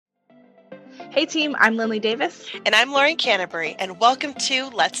Hey team, I'm Lindley Davis. And I'm Lauren Canterbury, and welcome to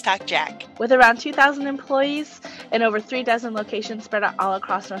Let's Talk Jack. With around 2,000 employees and over 36 locations spread out all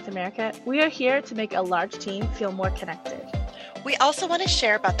across North America, we are here to make a large team feel more connected. We also want to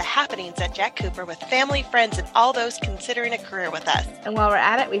share about the happenings at Jack Cooper with family, friends, and all those considering a career with us. And while we're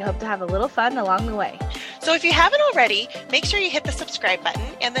at it, we hope to have a little fun along the way. So if you haven't already, make sure you hit the subscribe button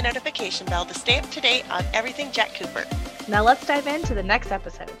and the notification bell to stay up to date on everything Jack Cooper. Now let's dive into the next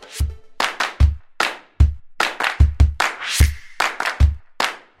episode.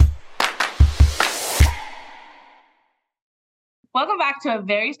 Welcome back to a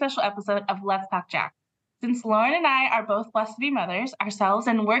very special episode of Let's Talk Jack. Since Lauren and I are both blessed to be mothers ourselves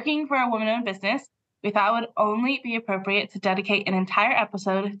and working for a woman-owned business, we thought it would only be appropriate to dedicate an entire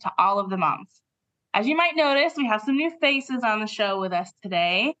episode to all of the moms. As you might notice, we have some new faces on the show with us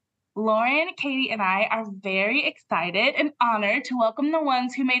today. Lauren, Katie, and I are very excited and honored to welcome the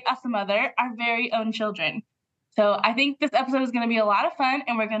ones who made us a mother, our very own children. So I think this episode is going to be a lot of fun,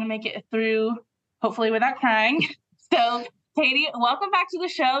 and we're going to make it through, hopefully without crying. So Katie, welcome back to the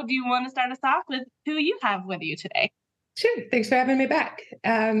show. Do you want to start us off with who you have with you today? Sure. Thanks for having me back.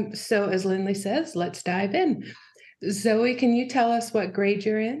 So as Lindley says, let's dive in. Zoe, can you tell us what grade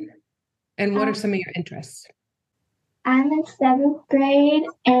you're in and what are some of your interests? I'm in 7th grade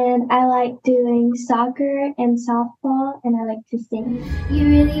and I like doing soccer and softball and I like to sing. You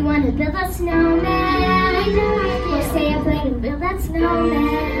really want to build a snowman? We'll stay up late and build that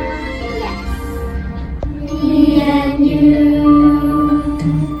snowman. Me and you.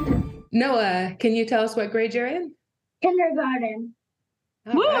 Noah, can you tell us what grade you're in? Kindergarten.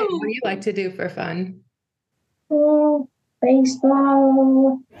 All right. What do you like to do for fun?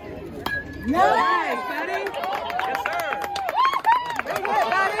 Baseball. Nice, buddy. Yes, sir. Bring it,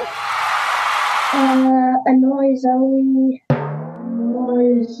 buddy. Annoy Zoe.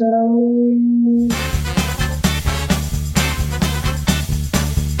 Annoy Zoe.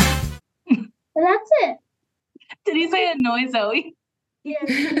 And that's it. Did he say annoy Zoe? Yes.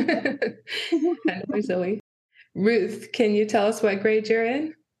 Annoy Zoe. Ruth, can you tell us what grade you're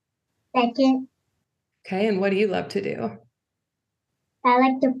in? 2nd. Okay, and what do you love to do? I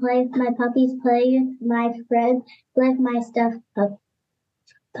like to play with my puppies, play with my friends, play with my stuffed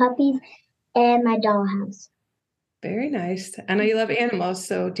puppies, and my dollhouse. Very nice. I know you love animals,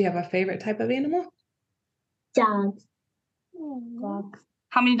 so do you have a favorite type of animal? Dogs. Dogs.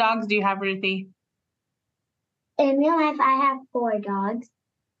 How many dogs do you have, Ruthie? In real life, I have 4 dogs.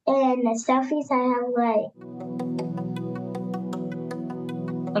 And the stuffies, I have like...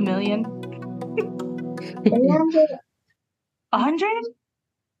 1,000,000? 100. 100?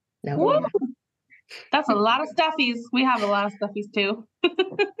 No. Woo! That's a lot of stuffies. We have a lot of stuffies too.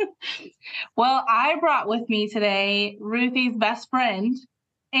 Well, I brought with me today Ruthie's best friend,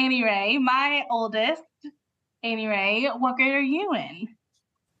 Annie Ray, my oldest. Annie Ray, what grade are you in?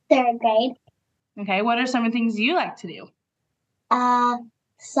 3rd grade. Okay, what are some of the things you like to do?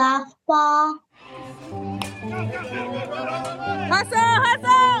 Softball. Hustle!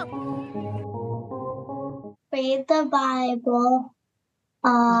 Read the Bible.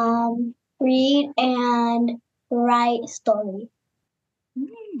 Read and write stories.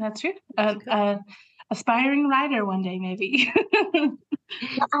 That's good. Aspiring writer one day, maybe. I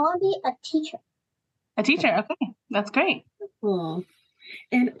want to be a teacher. A teacher, okay. That's great. Cool.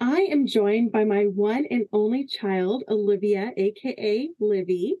 And I am joined by my one and only child, Olivia, aka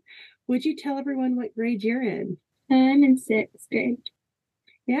Livy. Would you tell everyone what grade you're in? I'm in 6th grade.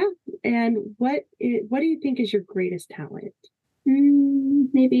 Yeah. And what do you think is your greatest talent?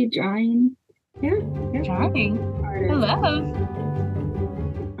 Maybe drawing. Yeah. Drawing. Artist. I love. Awesome.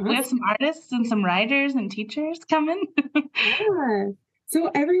 We have some artists and some writers and teachers coming. Yeah. So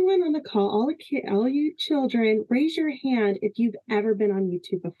everyone on the call, all you children, raise your hand if you've ever been on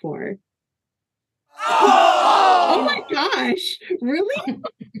YouTube before. Oh my gosh. Really?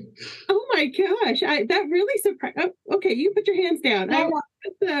 Oh my gosh. That really surprised. Oh, okay, you put your hands down.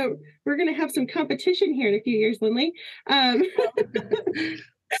 We're going to have some competition here in a few years, Lindley.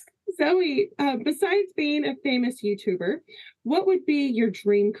 Zoe, besides being a famous YouTuber, what would be your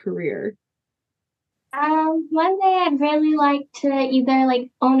dream career? One day I'd really like to either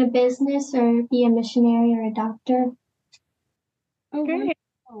own a business or be a missionary or a doctor. Oh, Great.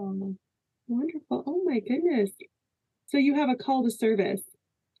 wonderful. Wonderful. Oh my goodness. So you have a call to service.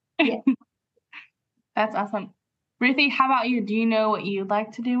 Yeah. That's awesome. Ruthie, how about you? Do you know what you'd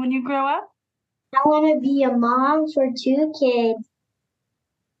like to do when you grow up? I want to be a mom for 2 kids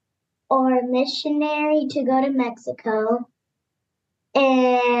or a missionary to go to Mexico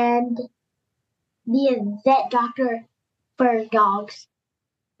and be a vet doctor for dogs.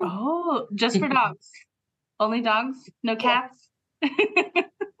 Oh, just for dogs. Only dogs? No cats?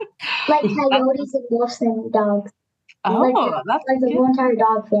 Like coyotes and wolves and dogs. Oh, that's like the good. whole entire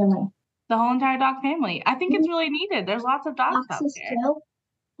dog family. The whole entire dog family. I think it's really needed. There's lots of dogs out Foxes there. too.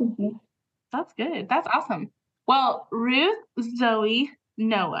 Mhm. That's good. That's awesome. Well, Ruth, Zoe,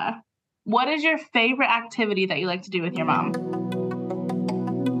 Noah, what is your favorite activity that you like to do with your mom?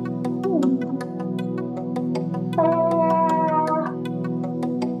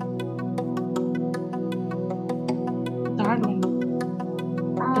 It's a hard one.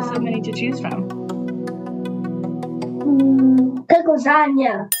 There's so many to choose from. Cook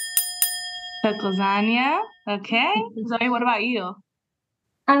lasagna. Cook lasagna. Okay. Zoe, what about you?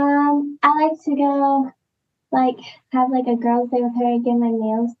 I like to go, have a girls' day with her and get my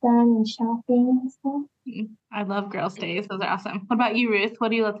nails done and shopping and stuff. I love girls' days. Those are awesome. What about you, Ruth? What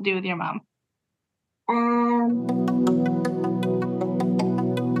do you love to do with your mom?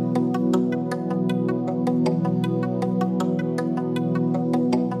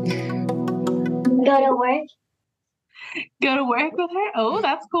 Go to work. Go to work with her? Oh,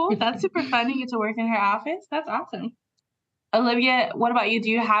 that's cool. That's super fun. You get to work in her office. That's awesome. Olivia, what about you? Do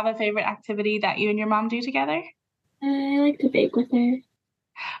you have a favorite activity that you and your mom do together? I like to bake with her.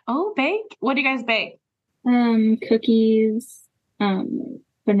 Oh, bake? What do you guys bake? Cookies,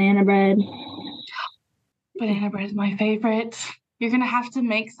 banana bread. Banana bread is my favorite. You're going to have to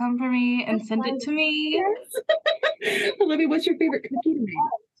make some for me and send it to me. Yes. Olivia, what's your favorite cookie to make?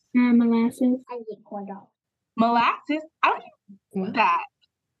 Molasses. I eat corn dogs. Molasses? I don't Wow, know that.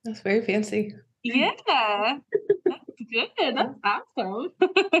 that's very fancy. Yeah. That's good. That's awesome.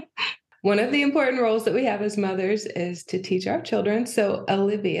 One of the important roles that we have as mothers is to teach our children. So,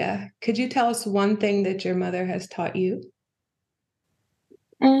 Olivia, could you tell us one thing that your mother has taught you?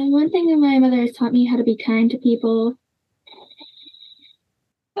 One thing that my mother has taught me how to be kind to people.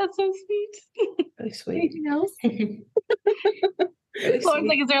 That's so sweet. Really sweet. Anything else? Really Lauren's sweet.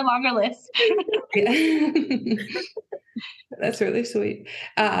 like, is there a longer list? Yeah. That's really sweet.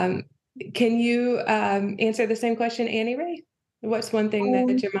 Can you answer the same question, Annie Ray? What's one thing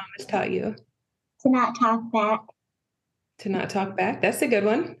that your mom has taught you? To not talk back. To not talk back. That's a good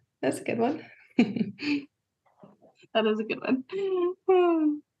one. That's a good one. That is a good one.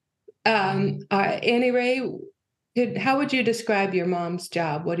 Annie Ray, how would you describe your mom's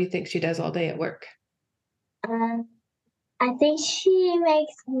job? What do you think she does all day at work? I think she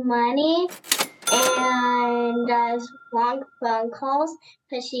makes money and does long phone calls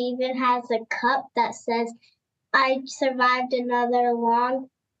because she even has a cup that says, I survived another long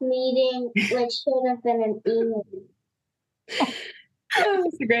meeting, which should have been an email. Oh,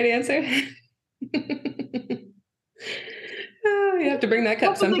 that's a great answer. Oh, you have to bring that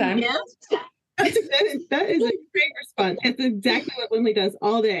cup sometime. That is a great response. That's exactly what Lindley does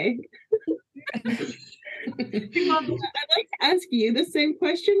all day. I'd like to ask you the same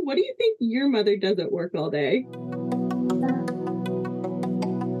question. What do you think your mother does at work all day?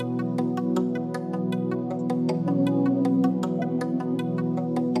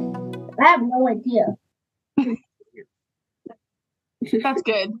 I have no idea. That's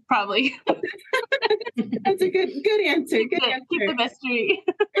good, probably. That's a good answer. Good Keep answer. the mystery.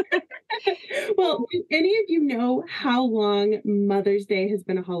 Well, do any of you know how long Mother's Day has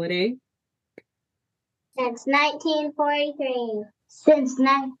been a holiday? Since 1943. Since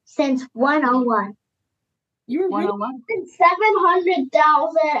 101. You're really 101. Since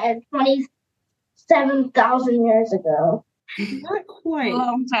 700,000 and 27,000 years ago. not A quite.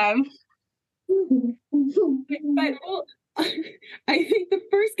 long time. But well, I think the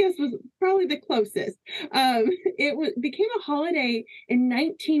first guess was probably the closest. It became a holiday in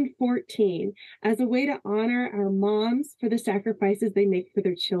 1914 as a way to honor our moms for the sacrifices they make for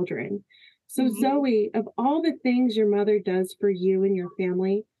their children. So, Zoe, of all the things your mother does for you and your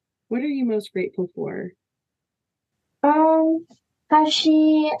family, what are you most grateful for? How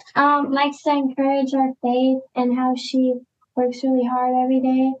she likes to encourage our faith and how she works really hard every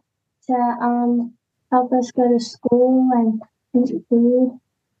day to help us go to school and eat food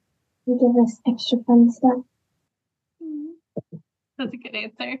and give us extra fun stuff. That's a good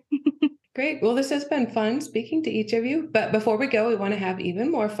answer. Great. Well, this has been fun speaking to each of you. But before we go, we want to have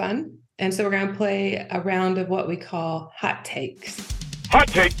even more fun. And so we're going to play a round of what we call hot takes. Hot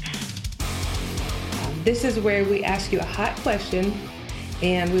takes. This is where we ask you a hot question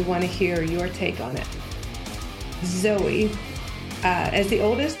and we want to hear your take on it. Zoe, as the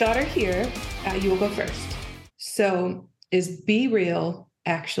oldest daughter here, you will go first. So, is Be Real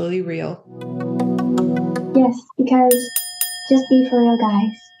actually real? Yes, because just be for real,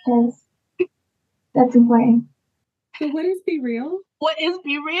 guys, because that's important. So what is Be Real? What is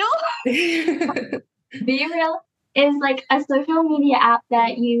Be Real? Be Real is like a social media app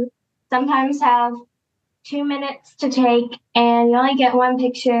that you sometimes have 2 minutes to take, and you only get one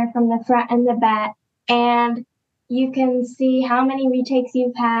picture from the front and the back, and you can see how many retakes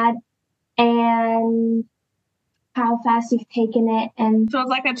you've had and how fast you've taken it. And So it's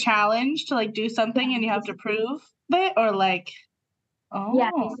like a challenge to like do something and you have to prove it, or like, oh,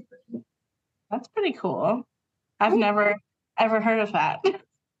 yeah, basically. that's pretty cool. I've never ever heard of that.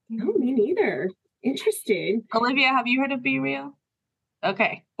 No, me neither. Interesting. Olivia, have you heard of Be Real?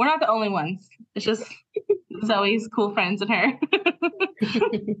 Okay, we're not the only ones. It's just Zoe's cool friends and her.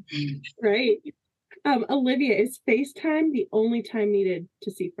 Right. Olivia, is FaceTime the only time needed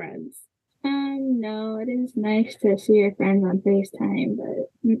to see friends? No, it is nice to see your friends on FaceTime, but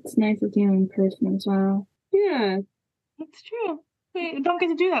it's nice to see them in person as well. Yeah. That's true. We don't get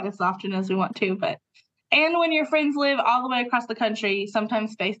to do that as often as we want to, and when your friends live all the way across the country,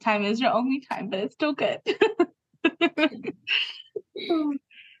 sometimes FaceTime is your only time, but it's still good.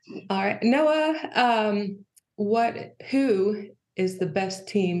 All right, Noah, who is the best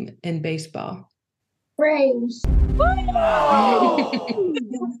team in baseball? Braves.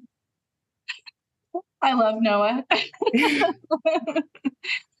 I love Noah.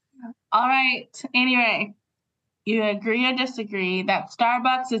 All right, Annie Ray, you agree or disagree that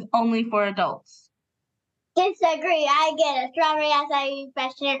Starbucks is only for adults? Disagree. I get a strawberry acai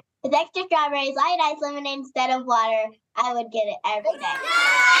freshener with extra strawberries, light ice, lemonade instead of water. I would get it every day.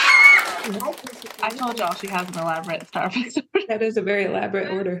 I told y'all she has an elaborate Starbucks order. That is a very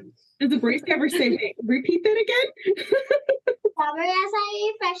elaborate order. Does the Brace ever say, hey, repeat that again? Strawberry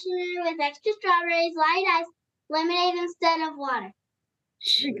acai freshener with extra strawberries, light ice, lemonade instead of water.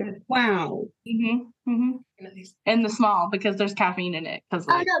 Wow. Nice. And the small, because there's caffeine in it. Because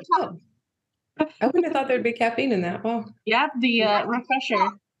Oh, no. I wouldn't have thought there'd be caffeine in that. Wow. yeah, the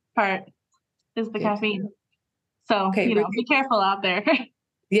refresher part is the caffeine. So, Okay, be careful out there.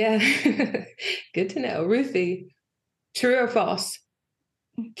 Yeah. Good to know. Ruthie, true or false?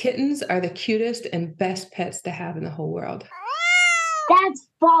 Kittens are the cutest and best pets to have in the whole world. That's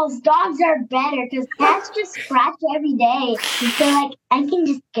false. Dogs are better because cats just scratch every day. So, like, I can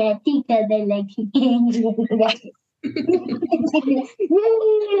just get it because they like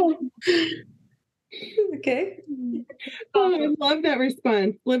Okay. Oh, I love that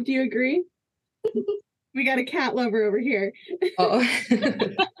response. Liv, do you agree? We got a cat lover over here. Oh.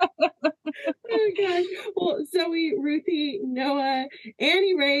 Oh gosh. Well, Zoe, Ruthie, Noah,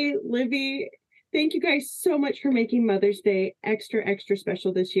 Annie Ray, Livy, thank you guys so much for making Mother's Day extra, extra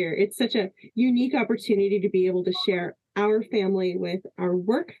special this year. It's such a unique opportunity to be able to share our family with our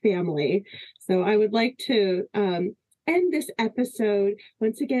work family. So I would like to end this episode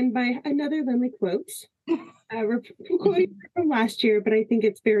once again by another Lindley quote. We're quoting from last year, but I think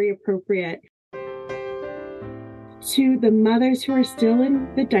it's very appropriate. To the mothers who are still in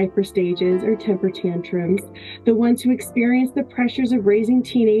the diaper stages or temper tantrums, the ones who experience the pressures of raising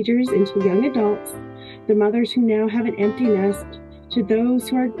teenagers into young adults, the mothers who now have an empty nest, to those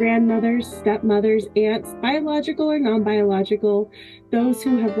who are grandmothers, stepmothers, aunts, biological or non-biological, those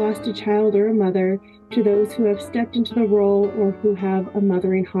who have lost a child or a mother, to those who have stepped into the role or who have a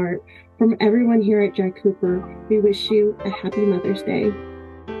mothering heart, from everyone here at Jack Cooper, we wish you a happy Mother's Day.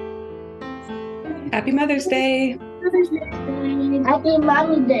 Happy Mother's Day. Happy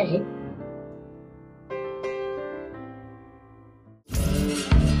Mommy Day.